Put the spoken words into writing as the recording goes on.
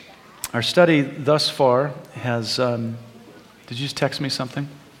Our study thus far has... did you just text me something?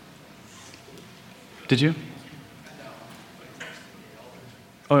 Did you?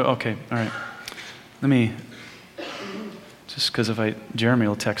 Oh, okay. All right. Let me... Just because Jeremy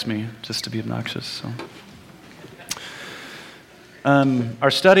will text me just to be obnoxious. So,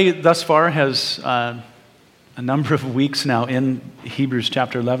 our study thus far has a number of weeks now in Hebrews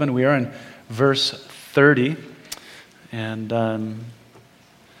chapter 11. We are in verse 30. And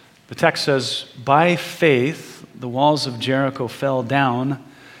the text says, "By faith, the walls of Jericho fell down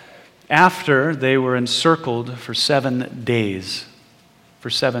after they were encircled for 7 days." For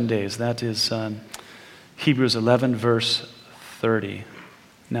 7 days. That is Hebrews 11, verse 30.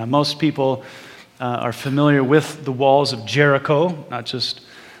 Now, most people are familiar with the walls of Jericho, not just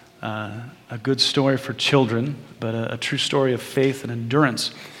a good story for children, but a true story of faith and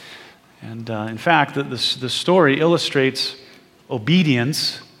endurance. And in fact, the story illustrates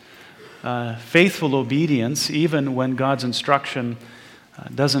obedience, faithful obedience, even when God's instruction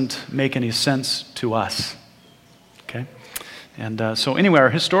doesn't make any sense to us. Okay? And so anyway,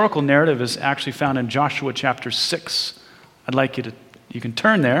 our historical narrative is actually found in Joshua chapter 6. I'd like you can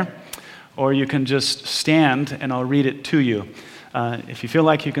turn there, or you can just stand and I'll read it to you. If you feel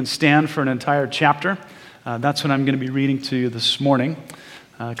like you can stand for an entire chapter, that's what I'm going to be reading to you this morning,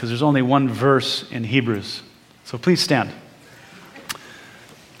 because there's only one verse in Hebrews. So please stand.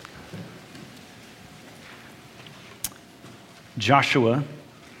 Joshua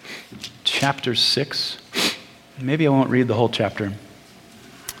chapter 6. Maybe I won't read the whole chapter.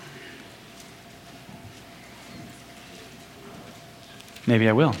 Maybe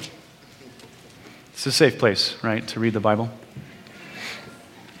I will. It's a safe place, right, to read the Bible?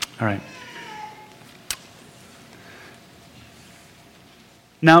 All right.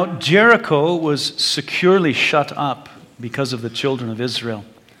 Now, Jericho was securely shut up because of the children of Israel.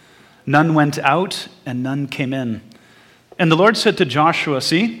 None went out and none came in. And the Lord said to Joshua,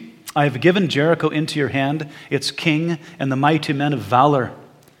 "See, I have given Jericho into your hand, its king and the mighty men of valor.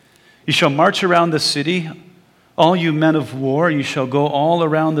 You shall march around the city, all you men of war, you shall go all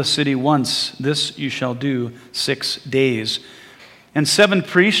around the city once. This you shall do 6 days. And 7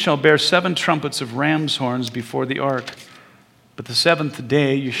 priests shall bear 7 trumpets of ram's horns before the ark. But the 7th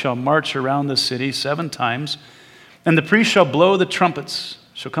day you shall march around the city 7 times, and the priests shall blow the trumpets.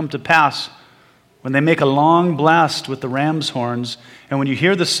 It shall come to pass, when they make a long blast with the ram's horns, and when you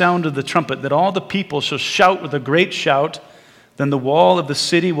hear the sound of the trumpet, that all the people shall shout with a great shout, then the wall of the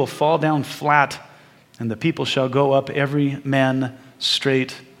city will fall down flat, and the people shall go up every man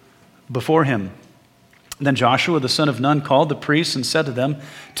straight before him." Then Joshua the son of Nun called the priests and said to them,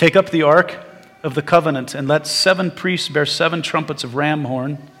 "Take up the ark of the covenant, and let 7 priests bear 7 trumpets of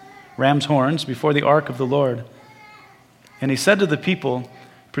ram's horns before the ark of the Lord." And he said to the people,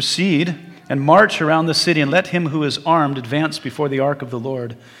 "Proceed and march around the city, and let him who is armed advance before the ark of the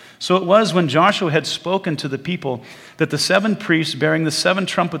Lord." So it was when Joshua had spoken to the people that the 7 priests bearing the 7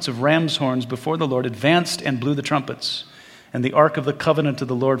 trumpets of ram's horns before the Lord advanced and blew the trumpets, and the ark of the covenant of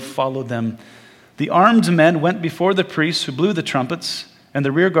the Lord followed them. The armed men went before the priests who blew the trumpets, and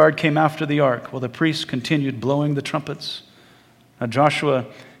the rear guard came after the ark, while the priests continued blowing the trumpets. Now Joshua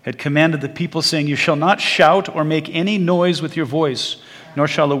had commanded the people, saying, "You shall not shout or make any noise with your voice, nor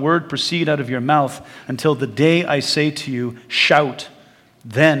shall a word proceed out of your mouth until the day I say to you, 'Shout,'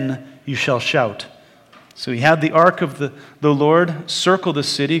 then you shall shout." So he had the ark of the Lord circle the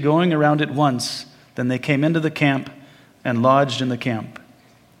city, going around it once. Then they came into the camp and lodged in the camp.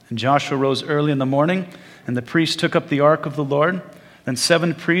 And Joshua rose early in the morning, and the priests took up the ark of the Lord. Then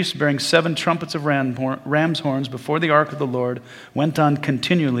 7 priests bearing 7 trumpets of ram's horns before the ark of the Lord went on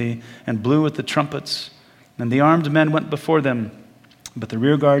continually and blew with the trumpets. And the armed men went before them, but the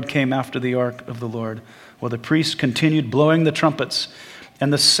rear guard came after the ark of the Lord, while the priests continued blowing the trumpets.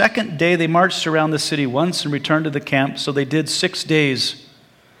 And the 2nd day they marched around the city once and returned to the camp, so they did 6 days.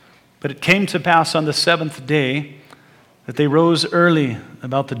 But it came to pass on the 7th day that they rose early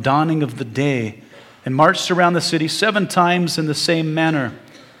about the dawning of the day and marched around the city 7 times in the same manner.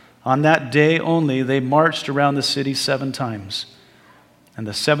 On that day only they marched around the city 7 times. And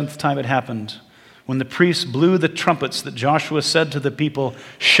the 7th time it happened, when the priests blew the trumpets, that Joshua said to the people,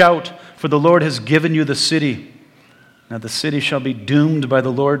 "Shout, for the Lord has given you the city. Now the city shall be doomed by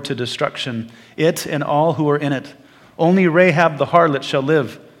the Lord to destruction, it and all who are in it. Only Rahab the harlot shall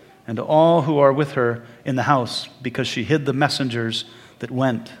live, and all who are with her in the house, because she hid the messengers that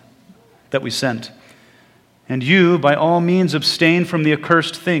we sent. And you, by all means, abstain from the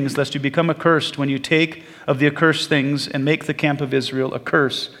accursed things, lest you become accursed when you take of the accursed things and make the camp of Israel a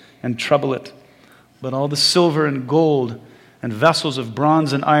curse and trouble it. But all the silver and gold and vessels of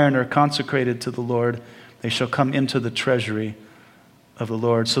bronze and iron are consecrated to the Lord. They shall come into the treasury of the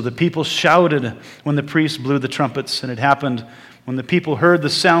Lord." So the people shouted when the priest blew the trumpets, and it happened when the people heard the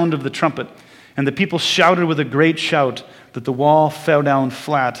sound of the trumpet, and the people shouted with a great shout, that the wall fell down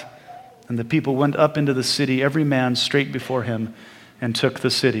flat, and the people went up into the city, every man straight before him, and took the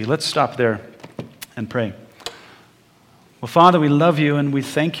city. Let's stop there and pray. Well, Father, we love you and we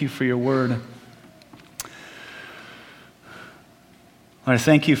thank you for your word. Lord, I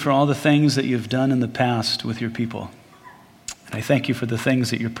thank you for all the things that you've done in the past with your people. And I thank you for the things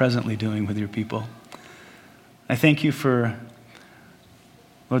that you're presently doing with your people. I thank you for,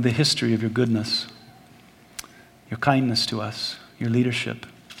 Lord, the history of your goodness, your kindness to us, your leadership.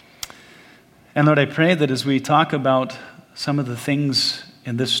 And Lord, I pray that as we talk about some of the things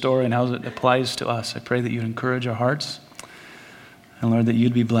in this story and how it applies to us, I pray that you'd encourage our hearts. And Lord, that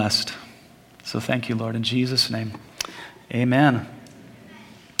you'd be blessed. So thank you, Lord, in Jesus' name. Amen.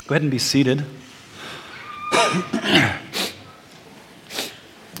 Go ahead and be seated.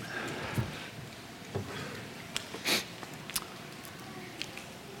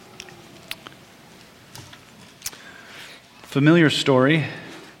 Familiar story.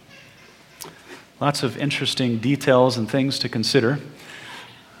 Lots of interesting details and things to consider.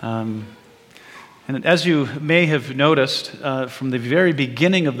 And as you may have noticed from the very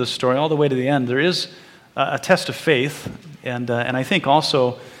beginning of the story all the way to the end, there is a test of faith, and I think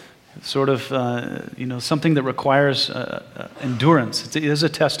also sort of something that requires endurance. It is a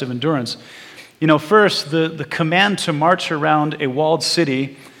test of endurance. First, the command to march around a walled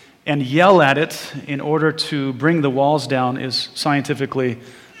city and yell at it in order to bring the walls down is scientifically,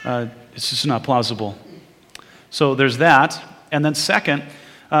 it's just not plausible. So there's that. And then second,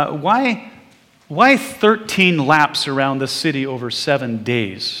 why 13 laps around the city over 7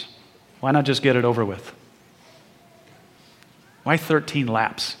 days? Why not just get it over with? Why 13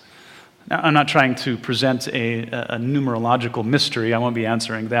 laps? Now, I'm not trying to present a numerological mystery. I won't be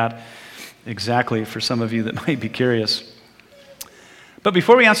answering that exactly for some of you that might be curious. But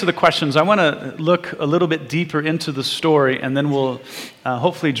before we answer the questions, I want to look a little bit deeper into the story, and then we'll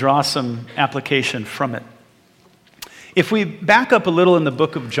hopefully draw some application from it. If we back up a little in the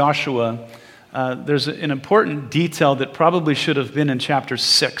book of Joshua, there's an important detail that probably should have been in chapter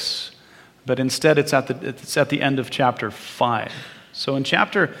 6, but instead it's at the end of chapter 5. So in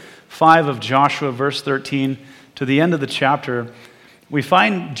chapter 5 of Joshua, verse 13, to the end of the chapter, we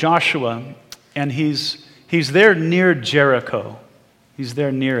find Joshua, and he's there near Jericho. He's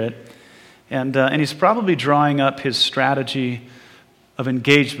there near it, and he's probably drawing up his strategy of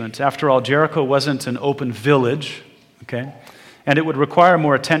engagement. After all, Jericho wasn't an open village, okay? And it would require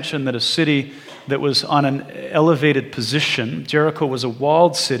more attention than a city that was on an elevated position. Jericho was a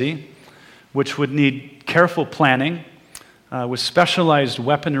walled city, which would need careful planning with specialized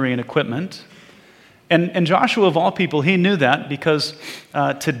weaponry and equipment. And Joshua, of all people, he knew that because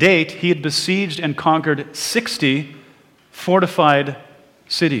to date, he had besieged and conquered 60 fortified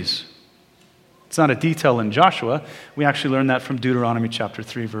cities. It's not a detail in Joshua. We actually learned that from Deuteronomy chapter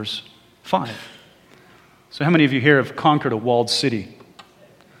 3, verse 5. So how many of you here have conquered a walled city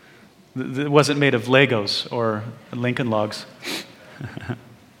that wasn't made of Legos or Lincoln logs?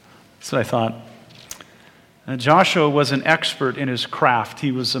 That's what I thought. Joshua was an expert in his craft.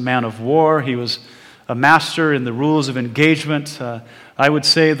 He was a man of war. He was a master in the rules of engagement. I would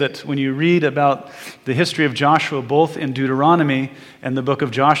say that when you read about the history of Joshua, both in Deuteronomy and the book of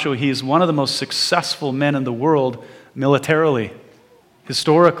Joshua, he is one of the most successful men in the world militarily,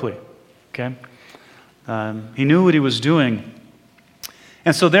 historically. Okay, he knew what he was doing.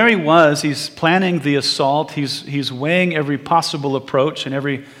 And so there he was. He's planning the assault. He's weighing every possible approach and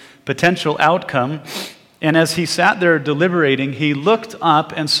every potential outcome. And as he sat there deliberating, he looked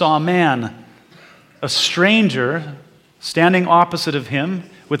up and saw a man, a stranger, standing opposite of him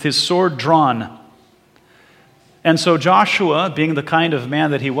with his sword drawn. And so Joshua, being the kind of man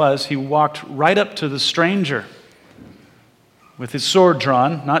that he was, he walked right up to the stranger with his sword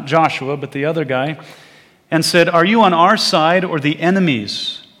drawn, not Joshua, but the other guy, and said, "Are you on our side or the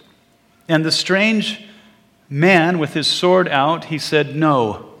enemy's?" And the strange man with his sword out, he said,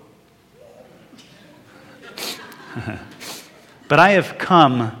 "No. But I have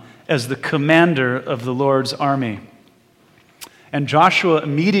come as the commander of the Lord's army." And Joshua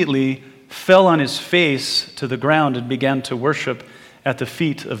immediately fell on his face to the ground and began to worship at the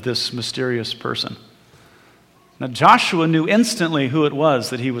feet of this mysterious person. Now, Joshua knew instantly who it was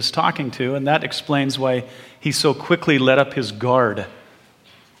that he was talking to, and that explains why he so quickly let up his guard,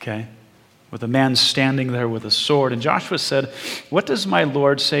 okay, with a man standing there with a sword. And Joshua said, "What does my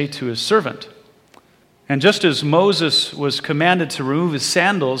Lord say to his servant?" And just as Moses was commanded to remove his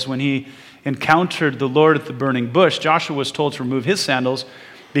sandals when he encountered the Lord at the burning bush, Joshua was told to remove his sandals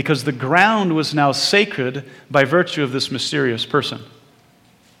because the ground was now sacred by virtue of this mysterious person.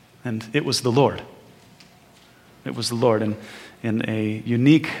 And it was the Lord. It was the Lord in a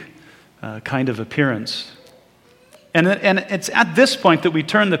unique kind of appearance. And it's at this point that we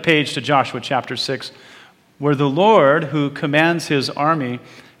turn the page to Joshua chapter 6, where the Lord, who commands his army,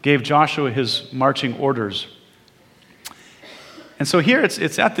 gave Joshua his marching orders. And so here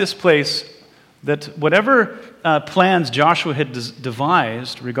it's at this place that whatever plans Joshua had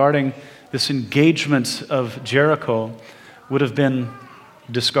devised regarding this engagement of Jericho would have been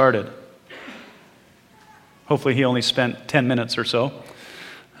discarded. Hopefully he only spent 10 minutes or so.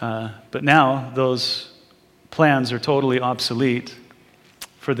 But now those plans are totally obsolete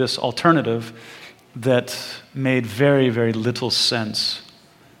for this alternative that made very, very little sense.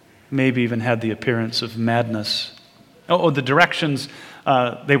 Maybe even had the appearance of madness. The directions,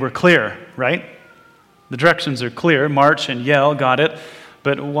 they were clear, right? The directions are clear. March and yell, got it.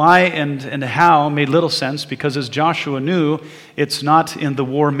 But why and how made little sense, because as Joshua knew, it's not in the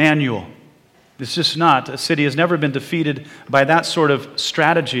war manual. It's just not. A city has never been defeated by that sort of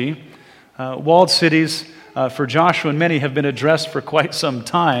strategy. Walled cities for Joshua and many have been addressed for quite some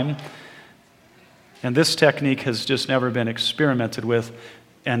time. And this technique has just never been experimented with,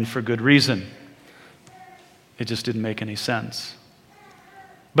 and for good reason. It just didn't make any sense.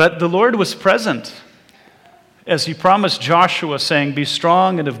 But the Lord was present as he promised Joshua, saying, "Be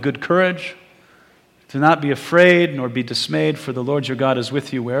strong and of good courage. Do not be afraid nor be dismayed, for the Lord your God is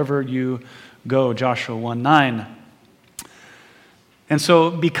with you wherever you go." Joshua 1:9. And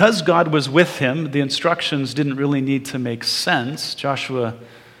so because God was with him, the instructions didn't really need to make sense. Joshua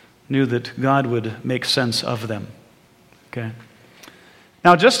knew that God would make sense of them. Okay.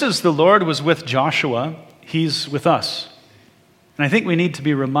 Now, just as the Lord was with Joshua, he's with us. And I think we need to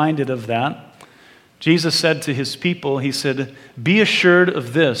be reminded of that. Jesus said to his people, he said, "Be assured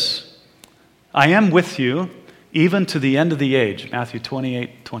of this, I am with you even to the end of the age." Matthew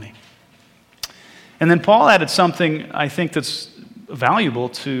 28:20. And then Paul added something I think that's valuable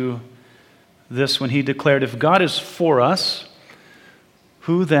to this when he declared, "If God is for us,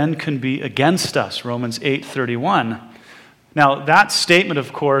 who then can be against us?" Romans 8:31. Now, that statement,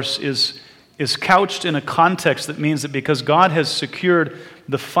 of course, is couched in a context that means that because God has secured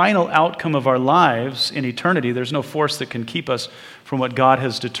the final outcome of our lives in eternity, there's no force that can keep us from what God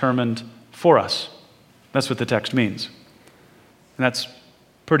has determined for us. That's what the text means. And that's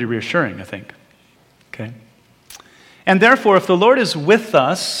pretty reassuring, I think. Okay? And therefore, if the Lord is with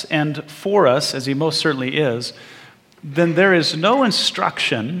us and for us, as he most certainly is, then there is no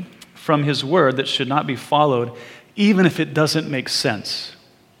instruction from his word that should not be followed, even if it doesn't make sense.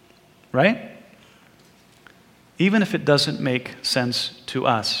 Right? Even if it doesn't make sense to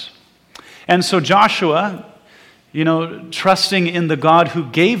us. And so Joshua, trusting in the God who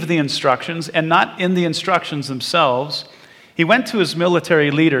gave the instructions and not in the instructions themselves, he went to his military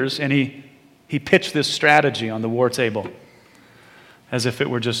leaders and he pitched this strategy on the war table as if it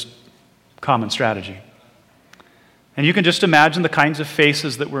were just common strategy. And you can just imagine the kinds of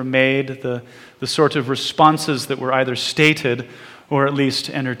faces that were made, the sort of responses that were either stated or at least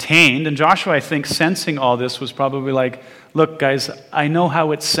entertained. And Joshua, I think, sensing all this, was probably like, "Look, guys, I know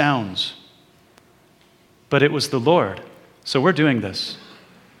how it sounds, but it was the Lord. So we're doing this.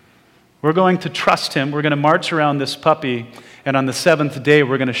 We're going to trust him. We're going to march around this puppy, and on the seventh day,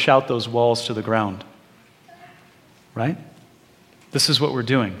 we're going to shout those walls to the ground." Right? This is what we're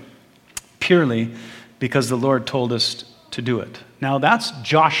doing, purely because the Lord told us to do it. Now, that's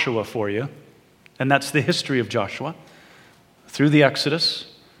Joshua for you, and that's the history of Joshua, through the Exodus,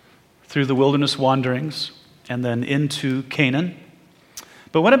 through the wilderness wanderings, and then into Canaan.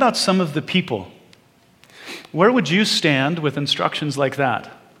 But what about some of the people? Where would you stand with instructions like that?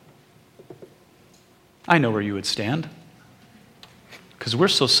 I know where you would stand, because we're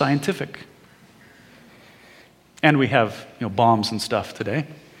so scientific. And we have, bombs and stuff today.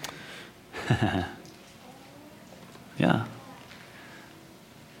 Yeah.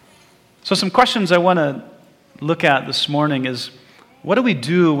 So some questions I want to look at this morning is, what do we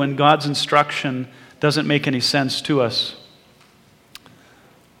do when God's instruction doesn't make any sense to us?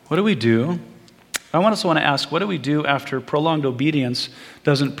 What do we do? I also want to ask, what do we do after prolonged obedience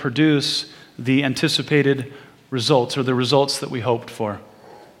doesn't produce the anticipated results or the results that we hoped for?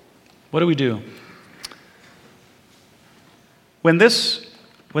 What do we do? When these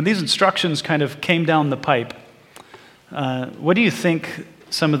instructions kind of came down the pipe, what do you think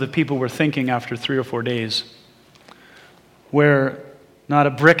some of the people were thinking after 3 or 4 days? Where Not a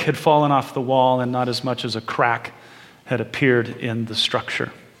brick had fallen off the wall, and not as much as a crack had appeared in the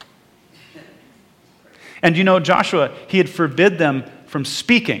structure. And Joshua, he had forbid them from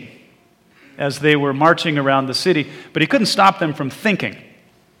speaking as they were marching around the city, but he couldn't stop them from thinking,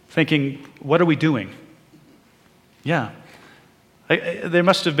 what are we doing? Yeah. There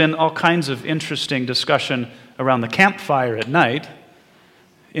must have been all kinds of interesting discussion around the campfire at night,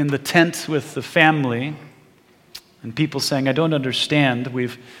 in the tent with the family, and people saying, I don't understand.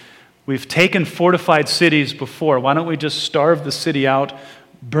 We've taken fortified cities before. Why don't we just starve the city out,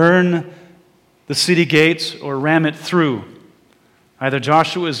 burn the city gates, or ram it through? Either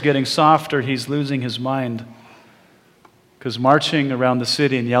Joshua is getting soft or he's losing his mind. Because marching around the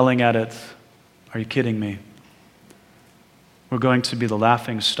city and yelling at it, are you kidding me? We're going to be the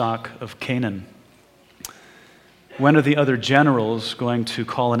laughing stock of Canaan. When are the other generals going to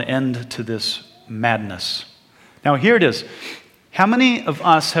call an end to this madness? Now here it is. How many of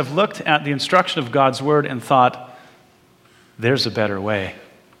us have looked at the instruction of God's word and thought, there's a better way?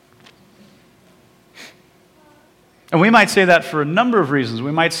 And we might say that for a number of reasons.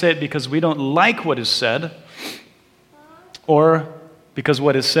 We might say it because we don't like what is said, or because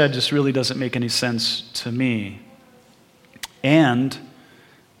what is said just really doesn't make any sense to me. And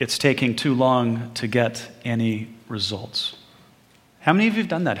it's taking too long to get any results. How many of you have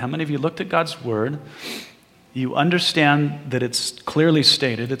done that? How many of you looked at God's word? You understand that it's clearly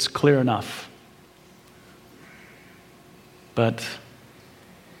stated, it's clear enough. But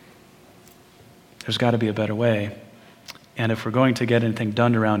there's got to be a better way. And if we're going to get anything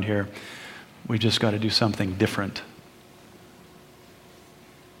done around here, we just got to do something different.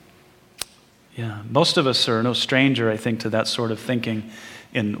 Yeah, most of us are no stranger, I think, to that sort of thinking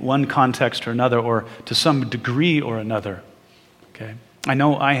in one context or another, or to some degree or another. Okay, I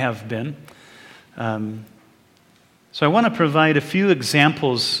know I have been. So I want to provide a few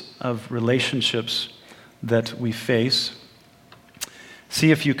examples of relationships that we face.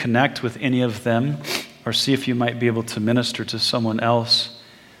 See if you connect with any of them, or see if you might be able to minister to someone else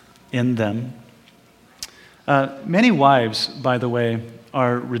in them. Many wives, by the way,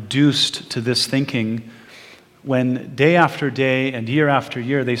 are reduced to this thinking when day after day and year after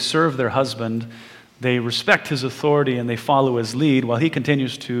year they serve their husband, they respect his authority and they follow his lead while he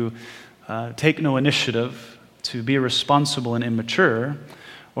continues to take no initiative, to be irresponsible and immature,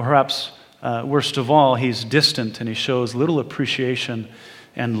 or perhaps worst of all, he's distant and he shows little appreciation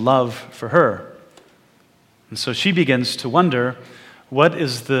and love for her. And so she begins to wonder, what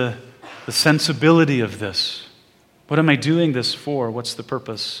is the sensibility of this? What am I doing this for? What's the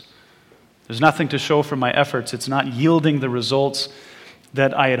purpose? There's nothing to show for my efforts. It's not yielding the results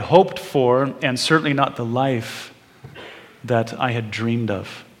that I had hoped for, and certainly not the life that I had dreamed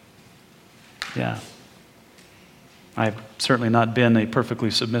of. Yeah. I've certainly not been a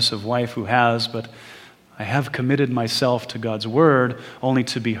perfectly submissive wife who has, but I have committed myself to God's word only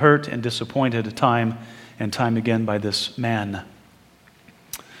to be hurt and disappointed time and time again by this man.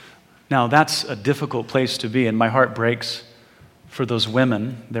 Now, that's a difficult place to be, and my heart breaks for those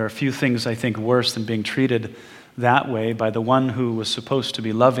women. There are few things I think worse than being treated that way by the one who was supposed to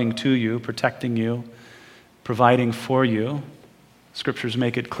be loving to you, protecting you, providing for you. Scriptures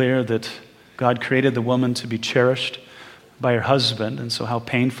make it clear that God created the woman to be cherished by her husband, and so how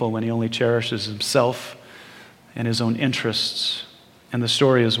painful when he only cherishes himself and his own interests. And the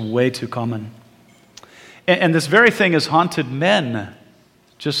story is way too common. And this very thing has haunted men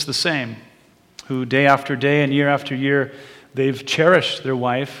just the same, who day after day and year after year, they've cherished their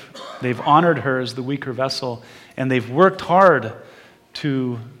wife, they've honored her as the weaker vessel, and they've worked hard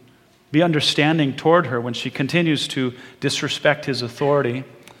to be understanding toward her when she continues to disrespect his authority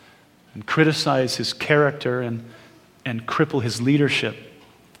and criticize his character and cripple his leadership.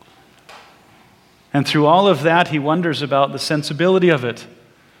 And through all of that, he wonders about the sensibility of it.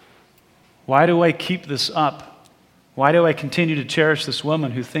 Why do I keep this up? Why do I continue to cherish this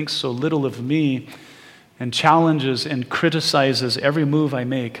woman who thinks so little of me and challenges and criticizes every move I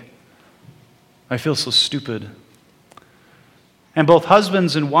make? I feel so stupid. And both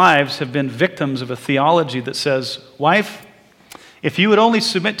husbands and wives have been victims of a theology that says, wife, if you would only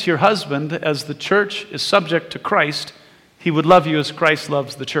submit to your husband as the church is subject to Christ, he would love you as Christ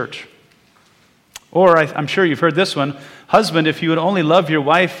loves the church. Or, I'm sure you've heard this one, husband, if you would only love your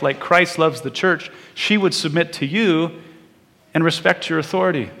wife like Christ loves the church, she would submit to you and respect your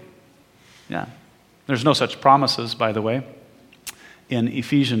authority. Yeah. There's no such promises, by the way, in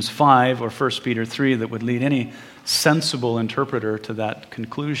Ephesians 5 or 1 Peter 3 that would lead any sensible interpreter to that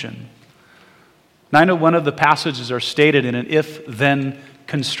conclusion. Now, I know one of the passages are stated in an if-then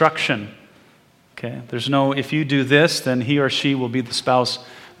construction. Okay? There's no, if you do this, then he or she will be the spouse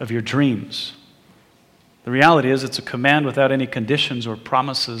of your dreams. The reality is it's a command without any conditions or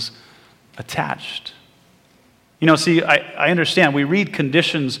promises attached. You know, see, I understand we read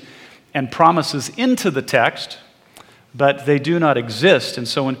conditions and promises into the text, but they do not exist. And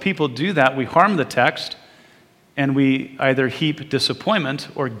so when people do that, we harm the text and we either heap disappointment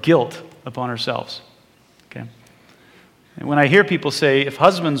or guilt upon ourselves. Okay? And when I hear people say, if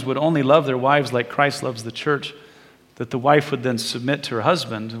husbands would only love their wives like Christ loves the church, that the wife would then submit to her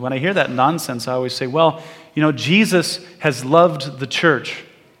husband. When I hear that nonsense, I always say, well, you know, Jesus has loved the church,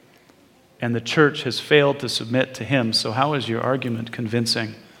 and the church has failed to submit to him. So how is your argument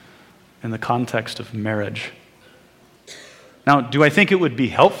convincing in the context of marriage? Now, do I think it would be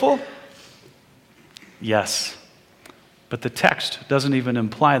helpful? Yes. But the text doesn't even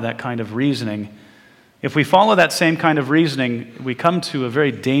imply that kind of reasoning. If we follow that same kind of reasoning, we come to a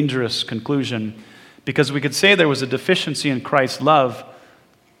very dangerous conclusion, because we could say there was a deficiency in Christ's love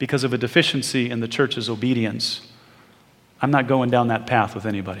because of a deficiency in the church's obedience. I'm not going down that path with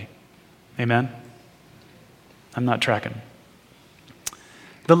anybody. Amen? I'm not tracking.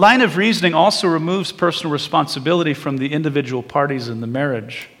 The line of reasoning also removes personal responsibility from the individual parties in the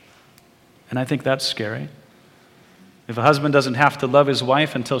marriage. And I think that's scary. If a husband doesn't have to love his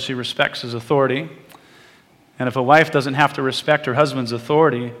wife until she respects his authority, and if a wife doesn't have to respect her husband's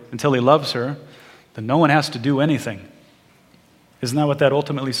authority until he loves her, then no one has to do anything. Isn't that what that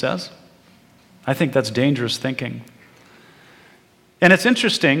ultimately says? I think that's dangerous thinking. And it's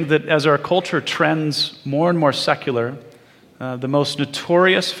interesting that as our culture trends more and more secular, the most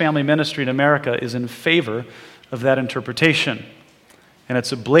notorious family ministry in America is in favor of that interpretation. And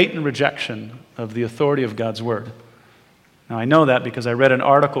it's a blatant rejection of the authority of God's word. Now, I know that because I read an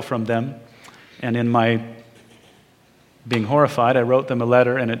article from them, and in my being horrified, I wrote them a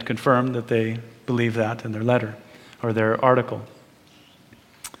letter, and it confirmed that they believe that in their letter or their article.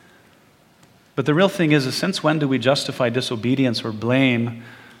 But the real thing is since when do we justify disobedience or blame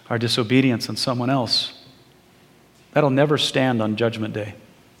our disobedience on someone else? That'll never stand on Judgment Day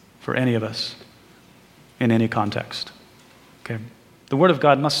for any of us in any context. Okay? The Word of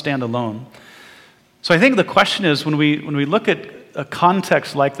God must stand alone. So I think the question is, when we look at a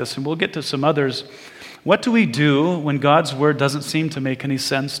context like this, and we'll get to some others, what do we do when God's Word doesn't seem to make any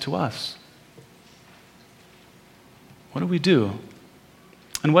sense to us? What do we do?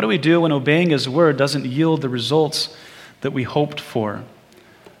 And what do we do when obeying His Word doesn't yield the results that we hoped for?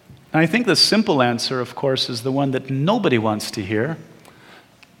 And I think the simple answer, of course, is the one that nobody wants to hear.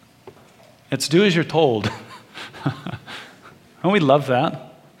 It's do as you're told. Don't we love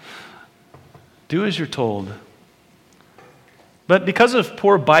that? Do as you're told. But because of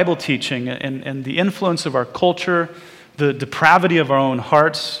poor Bible teaching and the influence of our culture, the depravity of our own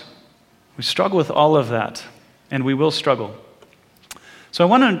hearts, we struggle with all of that, and we will struggle. So I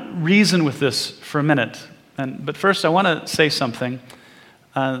want to reason with this for a minute, but first I want to say something.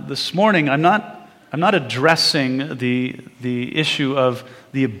 This morning I'm not addressing the issue of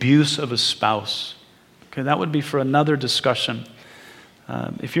the abuse of a spouse. Okay, that would be for another discussion.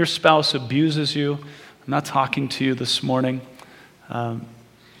 If your spouse abuses you, I'm not talking to you this morning,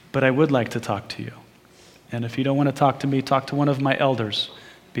 but I would like to talk to you. And if you don't want to talk to me, talk to one of my elders,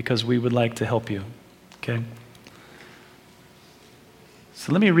 because we would like to help you. Okay?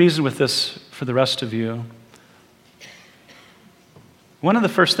 So let me reason with this for the rest of you. One of the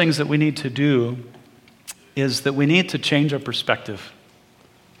first things that we need to do is that we need to change our perspective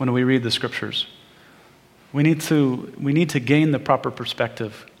when we read the Scriptures. We need to gain the proper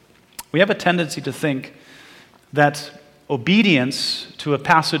perspective. We have a tendency to think that obedience to a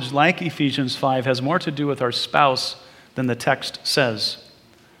passage like Ephesians 5 has more to do with our spouse than the text says.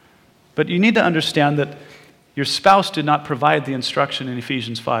 But you need to understand that your spouse did not provide the instruction in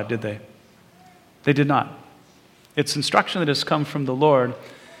Ephesians 5, did they? They did not. It's instruction that has come from the Lord,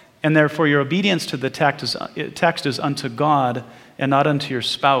 and therefore your obedience to the text is unto God and not unto your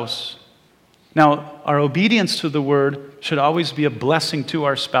spouse. Now, our obedience to the word should always be a blessing to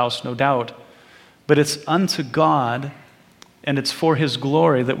our spouse, no doubt, but it's unto God, and it's for His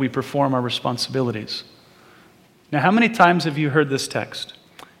glory that we perform our responsibilities. Now, how many times have you heard this text?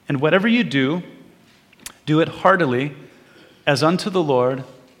 And whatever you do, do it heartily as unto the Lord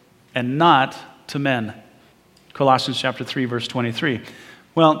and not to men. Colossians chapter 3, verse 23.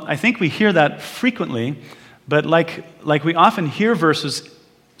 Well, I think we hear that frequently, but like we often hear verses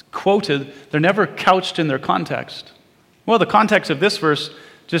quoted, they're never couched in their context. Well, the context of this verse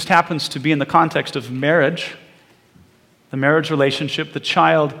just happens to be in the context of marriage, the marriage relationship, the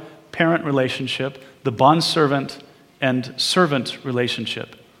child-parent relationship, the bondservant and servant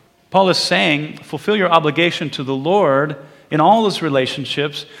relationship. Paul is saying, fulfill your obligation to the Lord in all those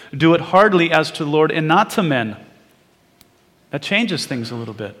relationships. Do it heartily as to the Lord and not to men. That changes things a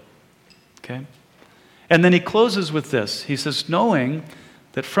little bit. Okay? And then he closes with this. He says, knowing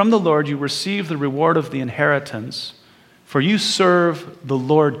that from the Lord you receive the reward of the inheritance, for you serve the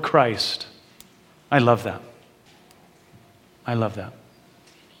Lord Christ. I love that. I love that.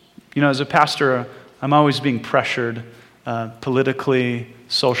 You know, as a pastor, I'm always being pressured politically,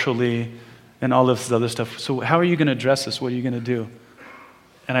 socially, and all this other stuff. So how are you going to address this? What are you going to do?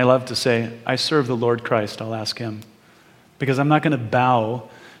 And I love to say, I serve the Lord Christ. I'll ask him. Because I'm not going to bow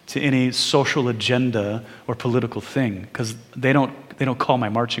to any social agenda or political thing, because they don't call my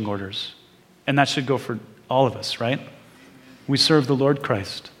marching orders. And that should go for all of us, right? We serve the Lord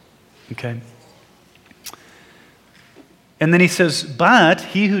Christ. Okay? And then he says, but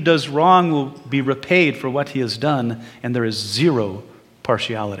he who does wrong will be repaid for what he has done, and there is zero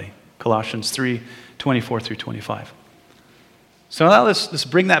partiality. Colossians 3:24 through 25. So now let's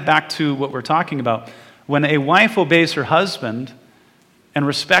bring that back to what we're talking about. When a wife obeys her husband and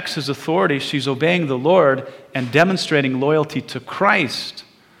respects his authority, she's obeying the Lord and demonstrating loyalty to Christ,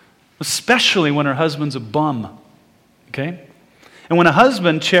 especially when her husband's a bum. Okay? And when a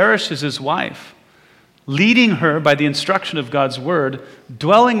husband cherishes his wife, leading her by the instruction of God's word,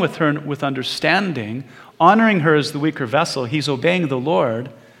 dwelling with her with understanding, honoring her as the weaker vessel, he's obeying the Lord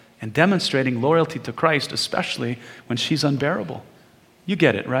and demonstrating loyalty to Christ, especially when she's unbearable. You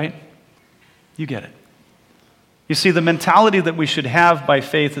get it, right? You get it. You see, the mentality that we should have by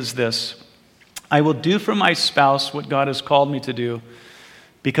faith is this: I will do for my spouse what God has called me to do,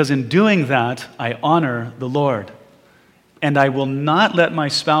 because in doing that, I honor the Lord. And I will not let my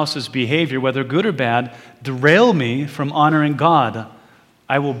spouse's behavior, whether good or bad, derail me from honoring God.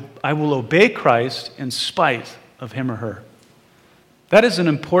 I will obey Christ in spite of him or her. That is an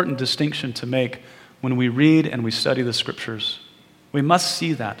important distinction to make when we read and we study the Scriptures. We must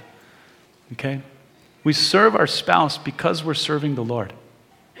see that. Okay? We serve our spouse because we're serving the Lord.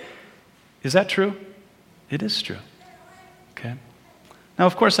 Is that true? It is true. Okay? Now,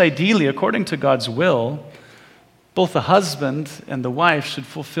 of course, ideally, according to God's will, both the husband and the wife should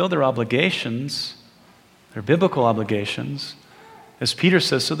fulfill their obligations, their biblical obligations, as Peter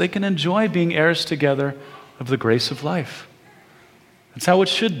says, so they can enjoy being heirs together of the grace of life. That's how it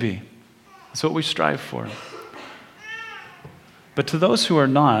should be. That's what we strive for. But to those who are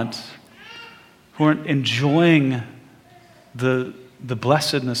not, who aren't enjoying the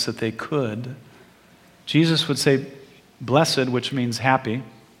blessedness that they could, Jesus would say, blessed, which means happy.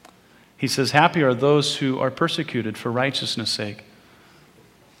 He says, happy are those who are persecuted for righteousness' sake,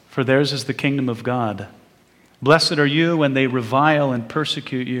 for theirs is the kingdom of God. Blessed are you when they revile and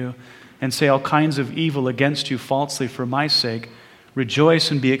persecute you and say all kinds of evil against you falsely for my sake. Rejoice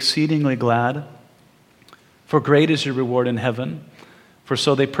and be exceedingly glad, for great is your reward in heaven, for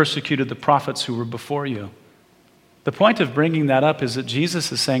so they persecuted the prophets who were before you. The point of bringing that up is that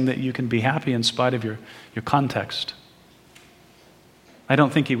Jesus is saying that you can be happy in spite of your context. I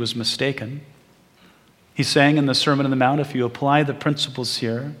don't think he was mistaken. He's saying in the Sermon on the Mount, if you apply the principles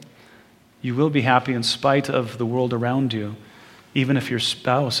here, you will be happy in spite of the world around you, even if your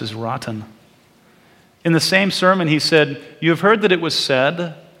spouse is rotten. In the same sermon, he said, you have heard that it was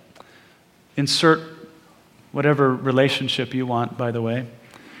said, insert whatever relationship you want, by the way,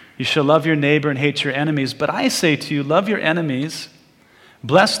 you shall love your neighbor and hate your enemies. But I say to you, love your enemies,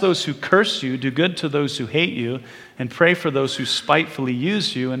 bless those who curse you, do good to those who hate you, and pray for those who spitefully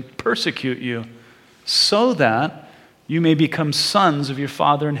use you and persecute you, so that you may become sons of your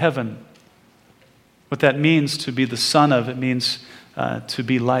Father in heaven. What that means to be the son of, it means to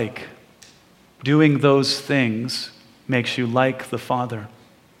be like. Doing those things makes you like the Father,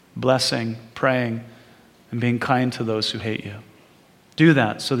 blessing, praying, and being kind to those who hate you. Do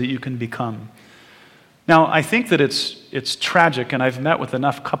that so that you can become. Now, I think that it's tragic, and I've met with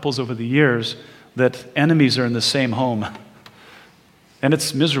enough couples over the years that enemies are in the same home. And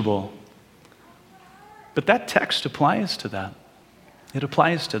it's miserable. But that text applies to that. It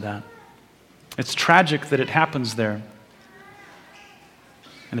applies to that. It's tragic that it happens there.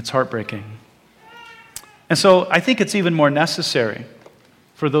 And it's heartbreaking. And so I think it's even more necessary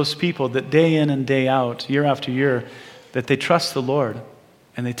for those people that day in and day out, year after year, that they trust the Lord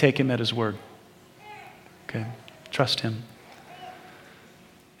and they take him at his word. Okay? Trust him.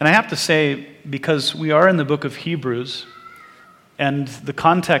 And I have to say, because we are in the book of Hebrews, and the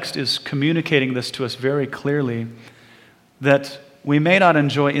context is communicating this to us very clearly, that we may not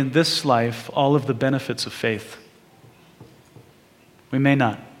enjoy in this life all of the benefits of faith. We may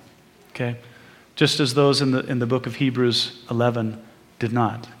not. Okay? Just as those in the book of Hebrews 11 did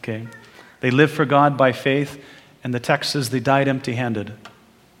not, okay? They lived for God by faith, and the text says they died empty-handed.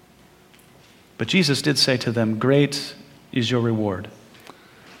 But Jesus did say to them, "Great is your reward."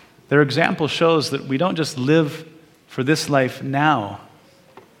 Their example shows that we don't just live for this life now,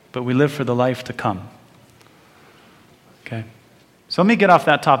 but we live for the life to come. Okay? So let me get off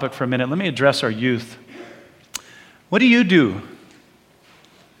that topic for a minute. Let me address our youth. What do you do?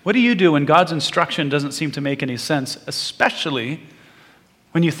 What do you do when God's instruction doesn't seem to make any sense, especially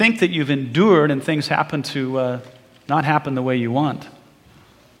when you think that you've endured and things happen to not happen the way you want?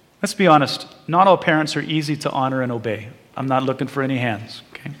 Let's be honest, not all parents are easy to honor and obey. I'm not looking for any hands,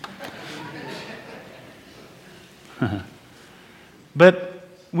 okay? But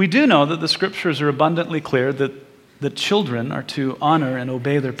we do know that the scriptures are abundantly clear that children are to honor and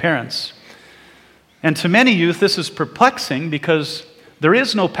obey their parents. And to many youth, this is perplexing because there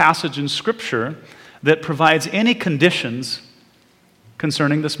is no passage in Scripture that provides any conditions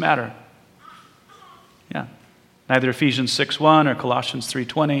concerning this matter. Yeah. Neither Ephesians 6:1 or Colossians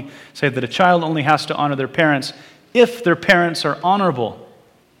 3:20 say that a child only has to honor their parents if their parents are honorable,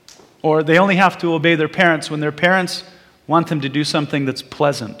 or they only have to obey their parents when their parents want them to do something that's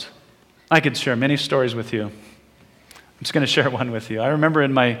pleasant. I could share many stories with you. I'm just going to share one with you. I remember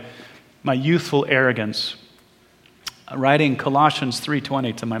in my youthful arrogance writing Colossians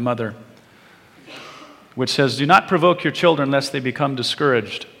 3:20 to my mother, which says, "Do not provoke your children lest they become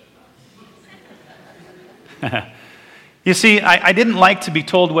discouraged." You see, I didn't like to be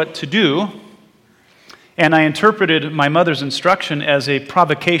told what to do, and I interpreted my mother's instruction as a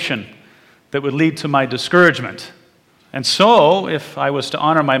provocation that would lead to my discouragement. And so, if I was to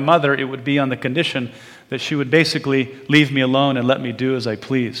honor my mother, it would be on the condition that she would basically leave me alone and let me do as I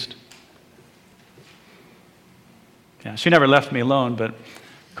pleased. Yeah, she never left me alone, but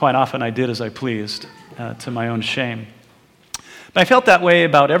quite often I did as I pleased, to my own shame. But I felt that way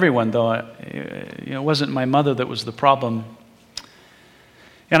about everyone, though. It wasn't my mother that was the problem.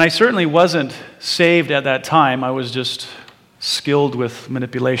 And I certainly wasn't saved at that time. I was just skilled with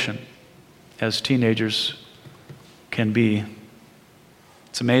manipulation, as teenagers can be.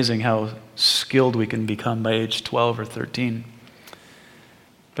 It's amazing how skilled we can become by age 12 or 13.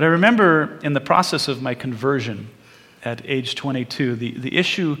 But I remember in the process of my conversion at age 22, the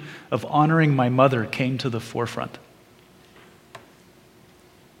issue of honoring my mother came to the forefront.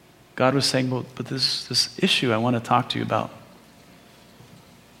 God was saying, well, but this issue I want to talk to you about.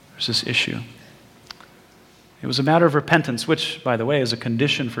 There's this issue. It was a matter of repentance, which, by the way, is a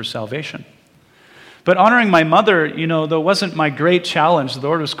condition for salvation. But honoring my mother, though wasn't my great challenge. The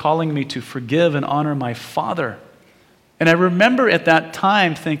Lord was calling me to forgive and honor my father. And I remember at that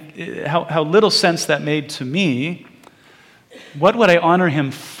time how little sense that made to me. What would I honor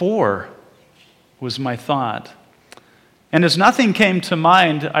him for was my thought. And as nothing came to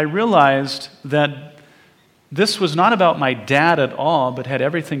mind, I realized that this was not about my dad at all, but had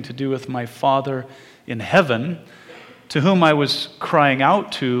everything to do with my Father in heaven, to whom I was crying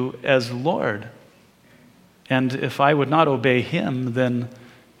out to as Lord. And if I would not obey him, then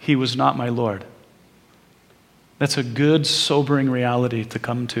he was not my Lord. That's a good, sobering reality to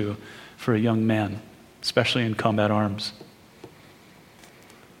come to for a young man, especially in combat arms.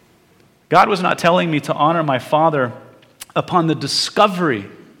 God was not telling me to honor my father upon the discovery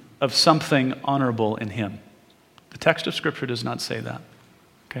of something honorable in him. The text of Scripture does not say that.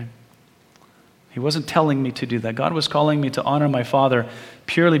 Okay? He wasn't telling me to do that. God was calling me to honor my father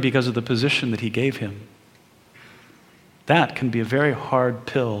purely because of the position that he gave him. That can be a very hard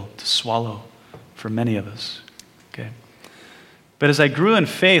pill to swallow for many of us. Okay? But as I grew in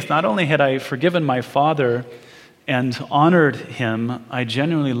faith, not only had I forgiven my father and honored him, I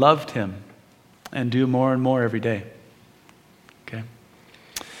genuinely loved him and do more and more every day. Okay?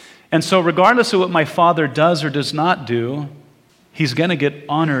 And so regardless of what my father does or does not do, he's going to get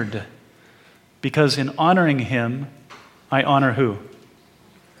honored. Because in honoring him, I honor who?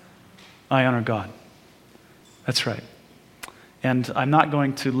 I honor God. That's right. And I'm not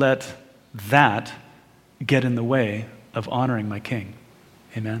going to let that get in the way of honoring my King.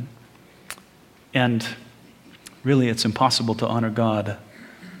 Amen? And really, it's impossible to honor God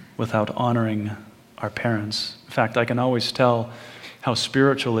without honoring our parents. In fact, I can always tell how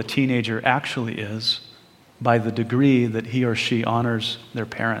spiritual a teenager actually is by the degree that he or she honors their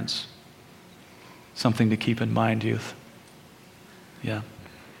parents. Something to keep in mind, youth. Yeah.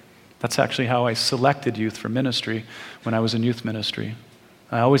 That's actually how I selected youth for ministry when I was in youth ministry.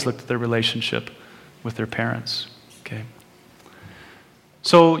 I always looked at their relationship with their parents. Okay.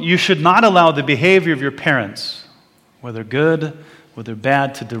 So you should not allow the behavior of your parents, whether good, whether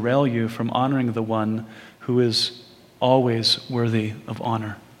bad, to derail you from honoring the one who is always worthy of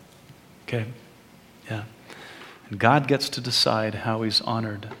honor. Okay? Yeah. And God gets to decide how he's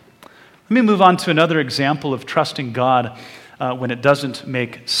honored. Let me move on to another example of trusting God when it doesn't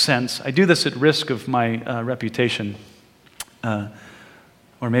make sense. I do this at risk of my reputation, or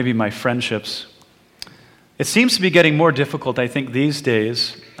maybe my friendships. It seems to be getting more difficult, I think, these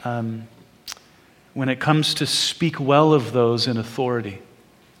days when it comes to speak well of those in authority.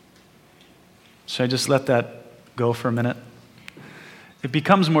 Should I just let that go for a minute? It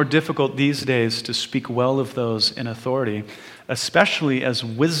becomes more difficult these days to speak well of those in authority, especially as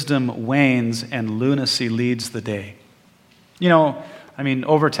wisdom wanes and lunacy leads the day.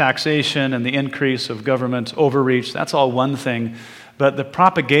 Overtaxation and the increase of government overreach, that's all one thing. But the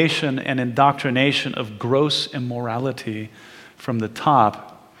propagation and indoctrination of gross immorality from the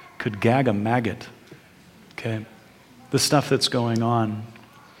top could gag a maggot. Okay? The stuff that's going on.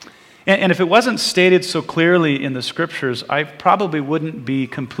 And if it wasn't stated so clearly in the scriptures, I probably wouldn't be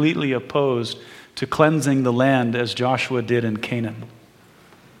completely opposed to cleansing the land as Joshua did in Canaan.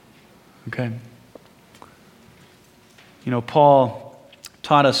 Okay? Paul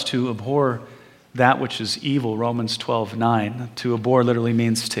taught us to abhor that which is evil, Romans 12:9. To abhor literally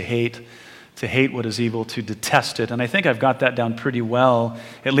means to hate what is evil, to detest it. And I think I've got that down pretty well,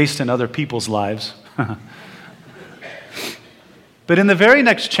 at least in other people's lives. But in the very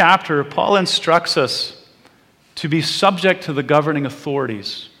next chapter, Paul instructs us to be subject to the governing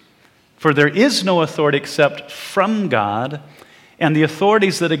authorities. For there is no authority except from God, and the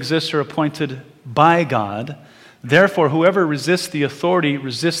authorities that exist are appointed by God. Therefore, whoever resists the authority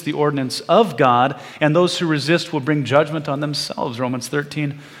resists the ordinance of God, and those who resist will bring judgment on themselves. Romans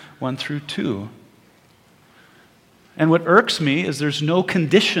 13:1-2. And what irks me is there's no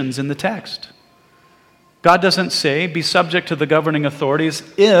conditions in the text. God doesn't say, be subject to the governing authorities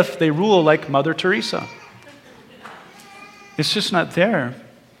if they rule like Mother Teresa. It's just not there.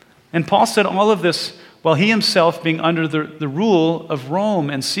 And Paul said all of this while he himself being under the rule of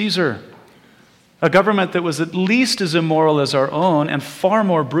Rome and Caesar, a government that was at least as immoral as our own and far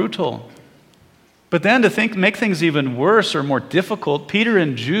more brutal. But then to make things even worse or more difficult, Peter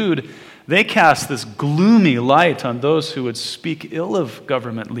and Jude, they cast this gloomy light on those who would speak ill of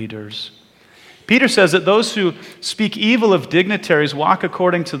government leaders. Peter says that those who speak evil of dignitaries walk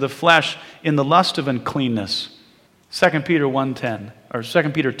according to the flesh in the lust of uncleanness. 2 Peter 1:10, or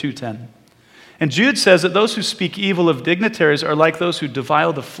 2 Peter 2:10. And Jude says that those who speak evil of dignitaries are like those who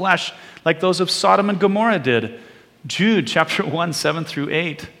defile the flesh, like those of Sodom and Gomorrah did. Jude chapter 1,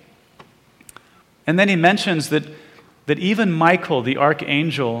 7-8. And then he mentions that even Michael, the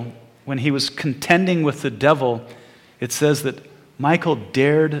archangel, when he was contending with the devil, it says that Michael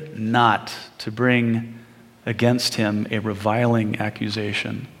dared not to bring against him a reviling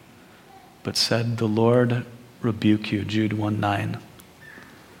accusation, but said, "The Lord rebuke you," Jude 1:9.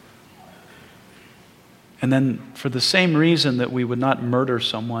 And then for the same reason that we would not murder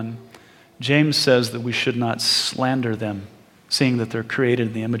someone, James says that we should not slander them, seeing that they're created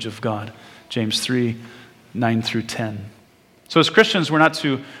in the image of God. James 3:9-10. So as Christians, we're not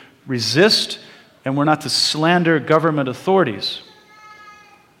to resist and we're not to slander government authorities.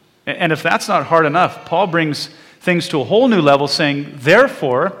 And if that's not hard enough, Paul brings things to a whole new level, saying,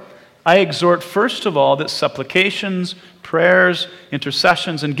 "Therefore, I exhort first of all that supplications, prayers,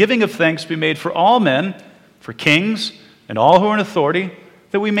 intercessions, and giving of thanks be made for all men, for kings, and all who are in authority,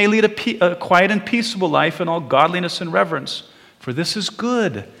 that we may lead a quiet and peaceable life in all godliness and reverence. For this is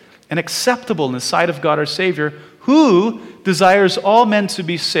good and acceptable in the sight of God our Savior, who desires all men to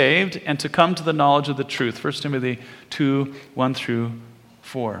be saved and to come to the knowledge of the truth." 1 Timothy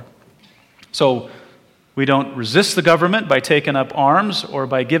 2:1-4. So we don't resist the government by taking up arms or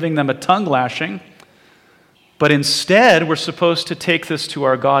by giving them a tongue lashing, but instead we're supposed to take this to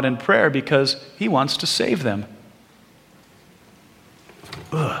our God in prayer because He wants to save them.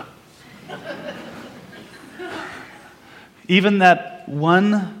 Ugh. Even that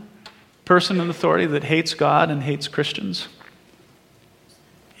one person in authority that hates God and hates Christians?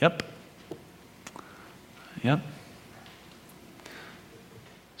 Yep.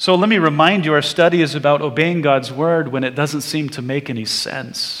 So let me remind you, our study is about obeying God's word when it doesn't seem to make any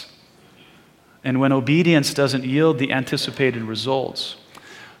sense, and when obedience doesn't yield the anticipated results.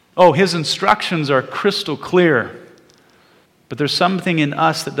 Oh, His instructions are crystal clear, but there's something in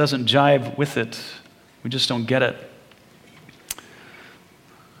us that doesn't jive with it. We just don't get it.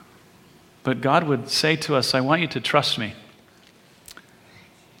 But God would say to us, "I want you to trust me.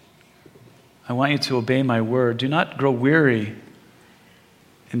 I want you to obey my word. Do not grow weary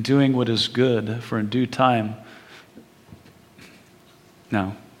in doing what is good, for in due time..."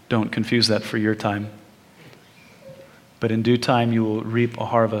 Now, don't confuse that for your time. but in due time you will reap a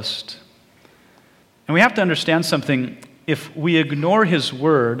harvest. And we have to understand something. If we ignore his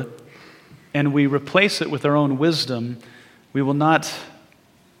word and we replace it with our own wisdom, we will not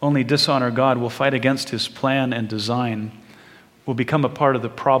only dishonor God, we'll fight against his plan and design. We'll become a part of the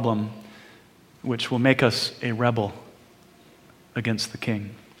problem, which will make us a rebel against the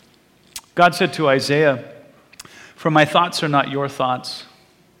king. God said to Isaiah, "For my thoughts are not your thoughts,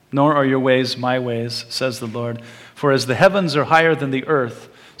 nor are your ways my ways, says the Lord. For as the heavens are higher than the earth,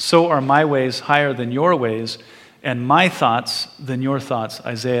 so are my ways higher than your ways, and my thoughts than your thoughts."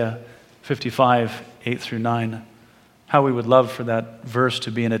 Isaiah 55, 8 through 9. How we would love for that verse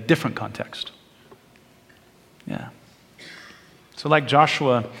to be in a different context. Yeah. So like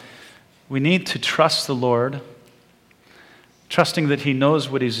Joshua, we need to trust the Lord, trusting that he knows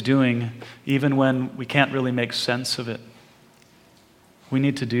what he's doing, even when we can't really make sense of it. We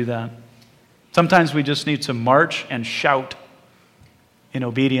need to do that. Sometimes we just need to march and shout in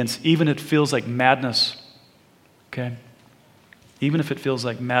obedience, even if it feels like madness. Okay? Even if it feels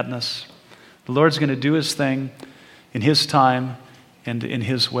like madness. The Lord's going to do his thing in his time and in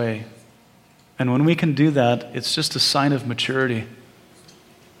his way. And when we can do that, it's just a sign of maturity.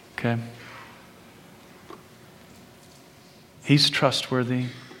 Okay? He's trustworthy.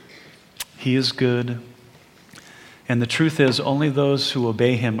 He is good. And the truth is, only those who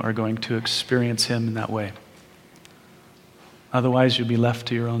obey him are going to experience him in that way. Otherwise, you'll be left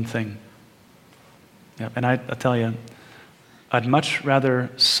to your own thing. Yeah, and I tell you, I'd much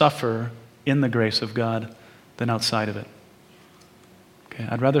rather suffer in the grace of God than outside of it. Okay,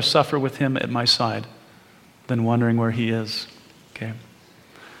 I'd rather suffer with him at my side than wondering where he is. Okay.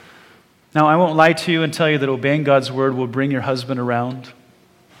 Now, I won't lie to you and tell you that obeying God's word will bring your husband around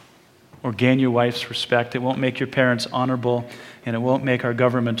or gain your wife's respect. It won't make your parents honorable, and it won't make our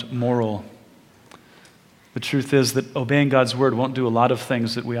government moral. The truth is that obeying God's word won't do a lot of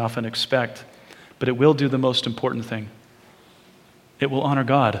things that we often expect, but it will do the most important thing. It will honor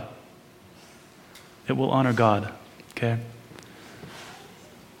God. It will honor God, okay?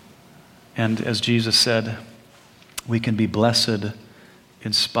 And as Jesus said, we can be blessed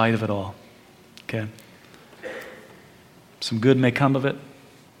in spite of it all, okay? Some good may come of it,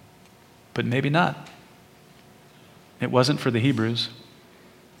 but maybe not. It wasn't for the Hebrews.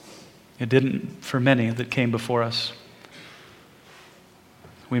 It didn't for many that came before us.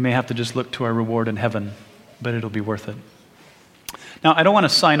 We may have to just look to our reward in heaven, but it'll be worth it. Now, I don't want to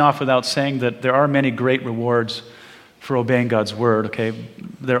sign off without saying that there are many great rewards for obeying God's word, okay?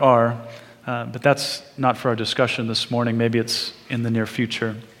 There are, but that's not for our discussion this morning. Maybe it's in the near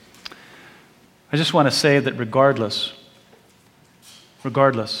future. I just want to say that regardless,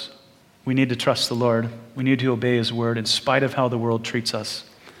 we need to trust the Lord. We need to obey his word in spite of how the world treats us.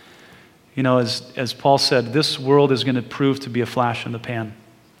 You know, as Paul said, this world is going to prove to be a flash in the pan,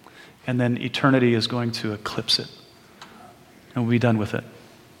 and then eternity is going to eclipse it. And we'll be done with it.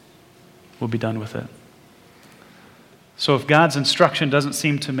 We'll be done with it. So if God's instruction doesn't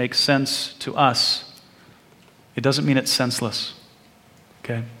seem to make sense to us, it doesn't mean it's senseless.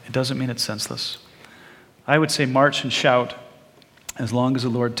 Okay? It doesn't mean it's senseless. I would say march and shout as long as the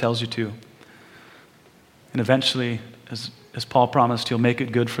Lord tells you to. And eventually, as Paul promised, he'll make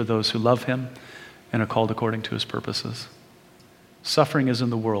it good for those who love him and are called according to his purposes. Suffering is in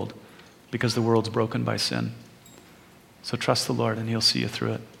the world because the world's broken by sin. So trust the Lord and he'll see you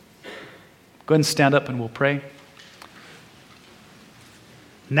through it. Go ahead and stand up and we'll pray.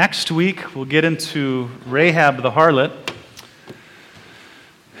 Next week, we'll get into Rahab the harlot.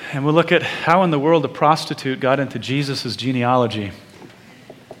 And we'll look at how in the world a prostitute got into Jesus' genealogy.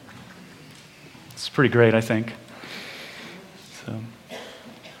 It's pretty great, I think. So,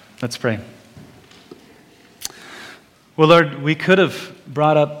 let's pray. Well, Lord, we could have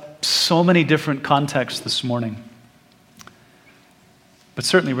brought up so many different contexts this morning. But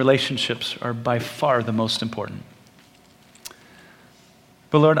certainly relationships are by far the most important.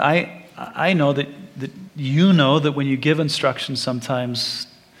 But Lord, I know that you know that when you give instructions sometimes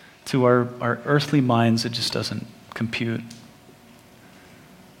to our earthly minds, it just doesn't compute.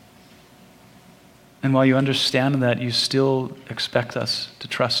 And while you understand that, you still expect us to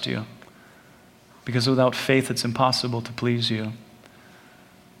trust you. Because without faith, it's impossible to please you.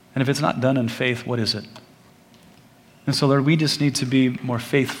 And if it's not done in faith, what is it? And so, Lord, we just need to be more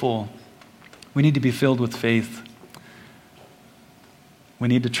faithful. We need to be filled with faith. We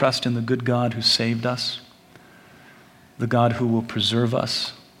need to trust in the good God who saved us, the God who will preserve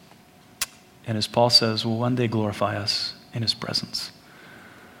us, and as Paul says, will one day glorify us in his presence.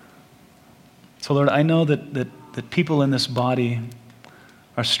 So, Lord, I know that people in this body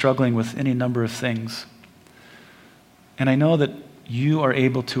are struggling with any number of things. And I know that you are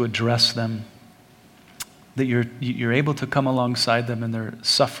able to address them, that you're able to come alongside them in their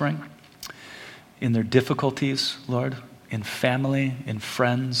suffering, in their difficulties, Lord, in family, in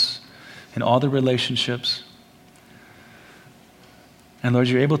friends, in all the relationships. And Lord,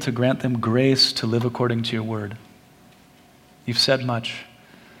 you're able to grant them grace to live according to your word. You've said much.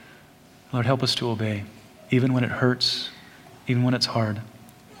 Lord, help us to obey, even when it hurts, even when it's hard.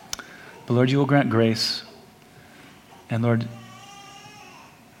 But Lord, you will grant grace. And Lord,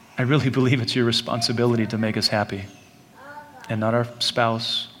 I really believe it's your responsibility to make us happy. And not our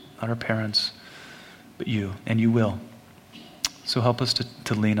spouse, not our parents, but you. And you will. So help us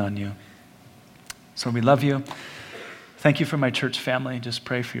to lean on you. So we love you. Thank you for my church family. Just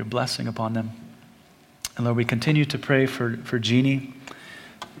pray for your blessing upon them. And Lord, we continue to pray for Jeannie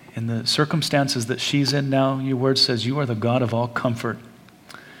in the circumstances that she's in now. Your word says you are the God of all comfort.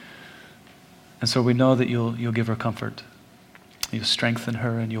 And so we know that you'll give her comfort. You'll strengthen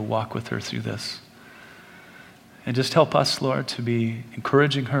her and you'll walk with her through this. And just help us, Lord, to be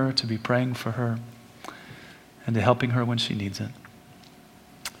encouraging her, to be praying for her, and to helping her when she needs it.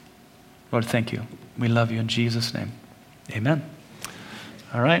 Lord, thank you. We love you in Jesus' name. Amen.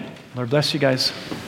 All right. Lord bless you guys.